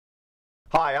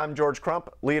Hi, I'm George Crump,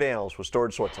 lead analyst with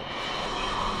Storage Switzerland.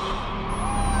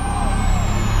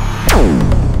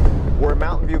 We're in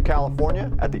Mountain View,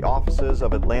 California at the offices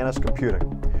of Atlantis Computing.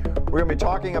 We're going to be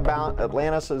talking about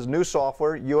Atlantis' new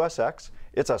software, USX.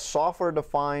 It's a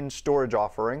software-defined storage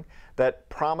offering that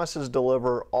promises to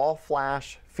deliver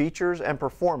all-flash features and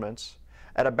performance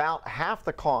at about half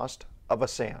the cost of a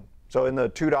SAN, so in the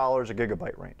 $2 a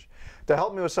gigabyte range. To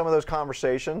help me with some of those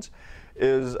conversations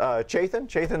is Chetan.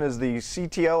 Chetan is the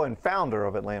CTO and founder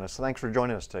of Atlantis. Thanks for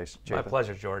joining us today, Chetan. My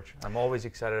pleasure, George. I'm always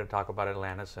excited to talk about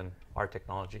Atlantis and our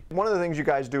technology. One of the things you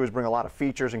guys do is bring a lot of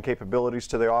features and capabilities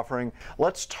to the offering.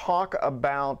 Let's talk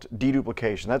about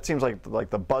deduplication. That seems like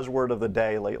the buzzword of the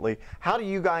day lately. How do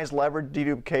you guys leverage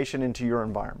deduplication into your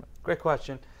environment? Great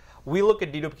question. We look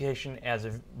at deduplication as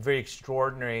a very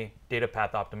extraordinary data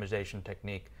path optimization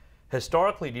technique.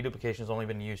 Historically, deduplication has only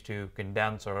been used to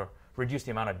condense or reduce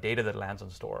the amount of data that lands on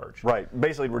storage. Right,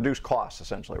 basically reduce costs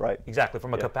essentially, right? Exactly,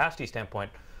 from a capacity standpoint.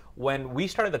 When we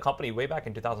started the company way back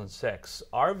in 2006,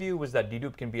 our view was that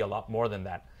dedupe can be a lot more than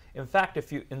that. In fact,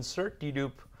 if you insert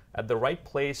dedupe at the right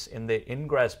place in the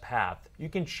ingress path, you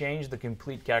can change the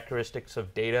complete characteristics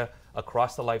of data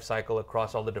across the life cycle,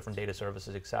 across all the different data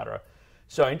services, etc.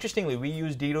 So interestingly, we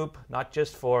use dedupe not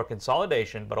just for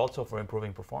consolidation, but also for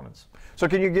improving performance. So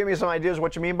can you give me some ideas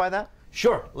what you mean by that?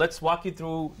 Sure. Let's walk you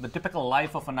through the typical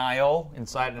life of an I/O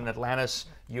inside an Atlantis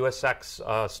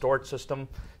USX storage system.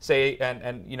 Say,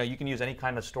 and you can use any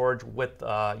kind of storage with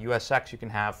USX. You can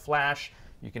have flash,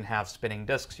 you can have spinning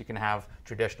disks, you can have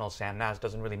traditional SAN NAS,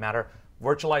 doesn't really matter.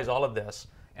 Virtualize all of this,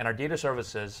 and our data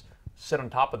services sit on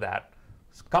top of that.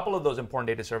 A couple of those important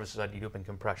data services are dedupe and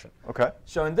compression. Okay.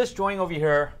 So in this drawing over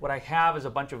here, what I have is a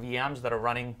bunch of VMs that are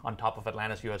running on top of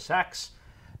Atlantis USX.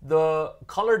 The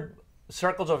colored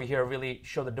circles over here really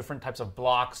show the different types of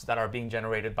blocks that are being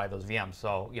generated by those VMs.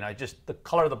 So just the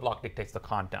color of the block dictates the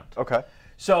content. Okay.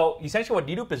 So essentially what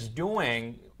dedupe is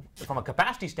doing from a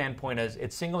capacity standpoint is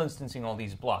it's single instancing all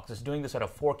these blocks. It's doing this at a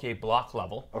 4K block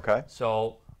level. Okay.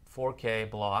 So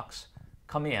 4K blocks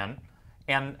come in.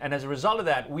 And as a result of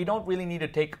that, we don't really need to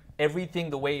take everything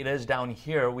the way it is down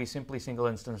here. We simply single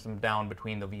instance them down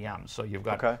between the VMs. So you've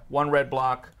got one red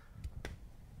block,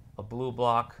 a blue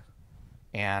block,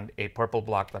 and a purple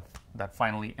block that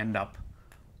finally end up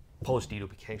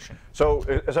post-deduplication. So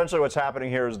essentially what's happening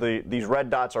here is these red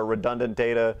dots are redundant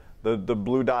data, the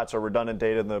blue dots are redundant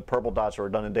data, and the purple dots are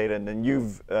redundant data, and then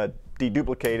you've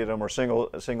deduplicated them or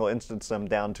single instance them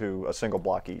down to a single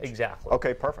block each. Exactly.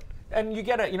 Okay, perfect. And you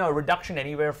get a reduction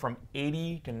anywhere from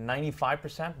 80 to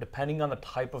 95%, depending on the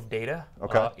type of data.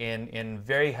 Okay. In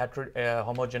very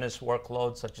homogeneous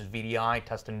workloads such as VDI,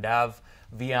 test and dev,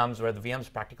 VMs, where the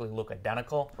VMs practically look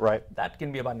identical. Right. That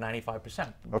can be about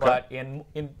 95%. Okay. But in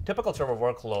typical server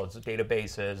workloads,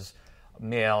 databases,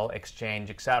 mail, exchange,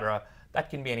 etc., that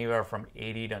can be anywhere from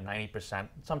 80 to 90%,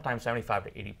 sometimes 75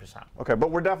 to 80%. Okay,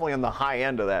 but we're definitely on the high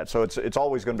end of that, so it's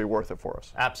always going to be worth it for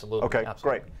us. Absolutely. Okay,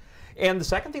 absolutely. Great. And the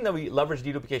second thing that we leverage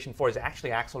deduplication for is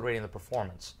actually accelerating the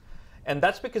performance. And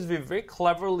that's because we very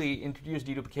cleverly introduced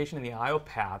deduplication in the I/O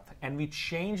path, and we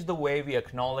changed the way we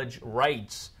acknowledge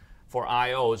writes for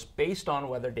I/Os based on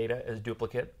whether data is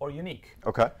duplicate or unique.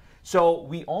 Okay. So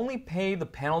we only pay the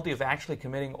penalty of actually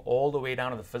committing all the way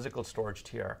down to the physical storage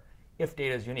tier if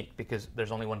data is unique, because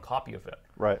there's only one copy of it.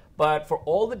 Right. But for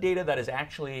all the data that is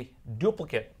actually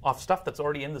duplicate of stuff that's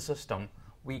already in the system,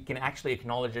 we can actually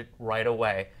acknowledge it right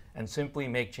away and simply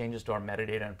make changes to our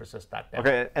metadata and persist that down.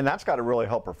 Okay, and that's got to really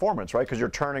help performance, right? Because you're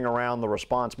turning around the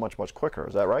response much quicker.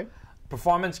 Is that right?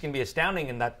 Performance can be astounding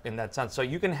in that sense. So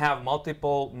you can have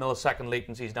multiple millisecond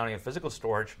latencies down in your physical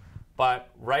storage, but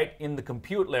right in the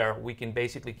compute layer, we can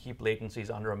basically keep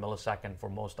latencies under a millisecond for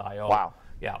most I/O. Wow.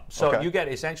 Yeah. So Okay. you get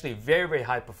essentially very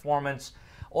high performance.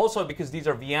 Also, because these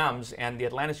are VMs and the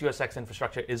Atlantis USX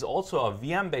infrastructure is also a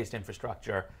VM-based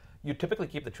infrastructure, you typically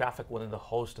keep the traffic within the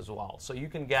host as well. So you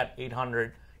can get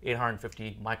 800,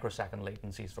 850 microsecond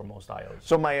latencies for most I/Os.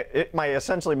 So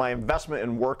essentially my investment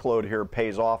in workload here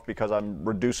pays off because I'm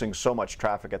reducing so much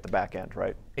traffic at the back end,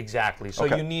 right? Exactly. So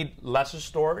you need lesser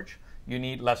storage, you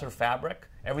need lesser fabric.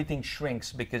 Everything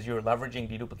shrinks because you're leveraging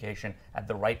deduplication at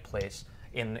the right place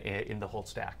in the whole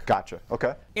stack. Gotcha.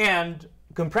 Okay. And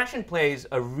compression plays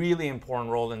a really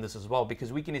important role in this as well,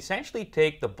 because we can essentially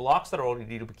take the blocks that are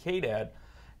already deduplicated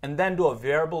and then do a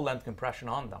variable length compression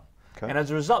on them. Okay. And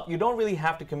as a result, you don't really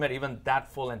have to commit even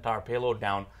that full entire payload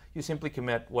down. You simply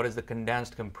commit what is the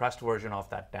condensed, compressed version of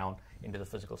that down into the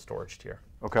physical storage tier.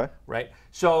 Okay. Right?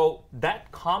 So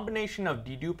that combination of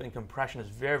dedupe and compression is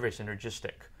very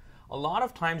synergistic. A lot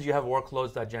of times you have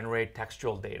workloads that generate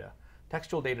textual data.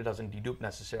 Textual data doesn't dedupe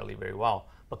necessarily very well,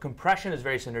 but compression is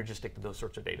very synergistic to those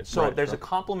sorts of data. So there's a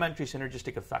complementary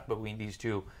synergistic effect between these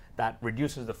two that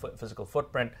reduces the physical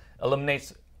footprint,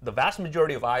 eliminates the vast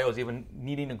majority of IOs even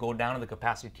needing to go down in the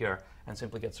capacity tier and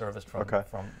simply get serviced from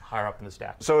higher up in the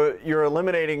stack. So you're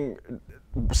eliminating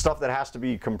stuff that has to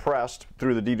be compressed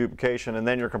through the deduplication, and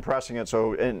then you're compressing it,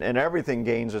 so and everything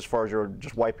gains as far as you're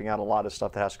just wiping out a lot of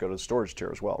stuff that has to go to the storage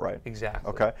tier as well, right? Exactly.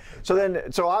 Okay.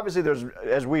 So obviously there's,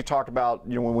 as we talked about,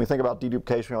 when we think about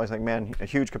deduplication, we always think, man, a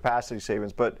huge capacity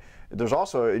savings, but there's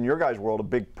also, in your guys' world, a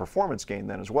big performance gain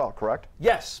then as well, correct?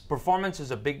 Yes, performance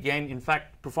is a big gain. In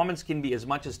fact, performance can be as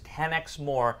much as 10x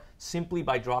more simply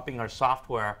by dropping our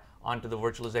software onto the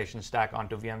virtualization stack,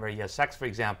 onto VMware ESX, for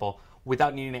example,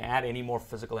 without needing to add any more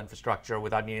physical infrastructure,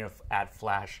 without needing to add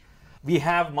flash. We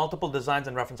have multiple designs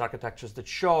and reference architectures that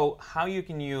show how you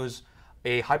can use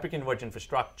a hyperconverged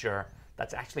infrastructure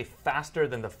that's actually faster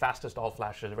than the fastest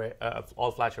all-flash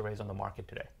arrays on the market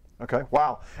today. Okay,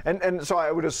 wow. And so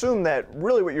I would assume that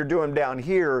really what you're doing down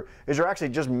here is you're actually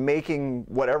just making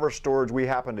whatever storage we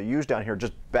happen to use down here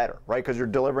just better, right? Because you're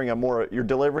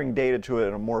delivering data to it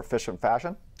in a more efficient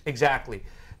fashion? Exactly.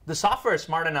 The software is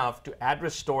smart enough to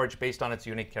address storage based on its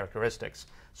unique characteristics.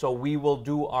 So we will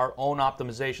do our own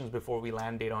optimizations before we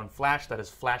land data on flash that is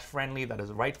flash friendly, that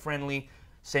is write friendly.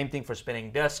 Same thing for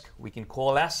spinning disk. We can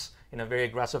coalesce in a very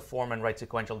aggressive form and write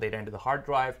sequential data into the hard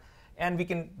drive. And we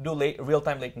can do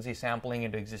real-time latency sampling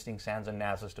into existing SANs and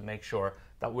NASs to make sure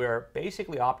that we're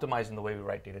basically optimizing the way we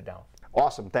write data down.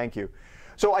 Awesome, thank you.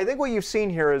 So I think what you've seen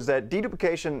here is that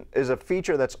deduplication is a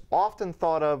feature that's often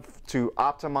thought of to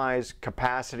optimize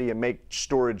capacity and make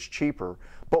storage cheaper.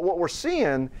 But what we're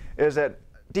seeing is that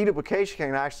deduplication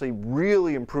can actually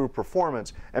really improve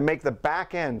performance and make the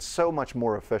back end so much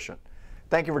more efficient.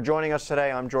 Thank you for joining us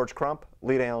today. I'm George Crump,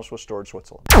 lead analyst with Storage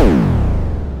Switzerland.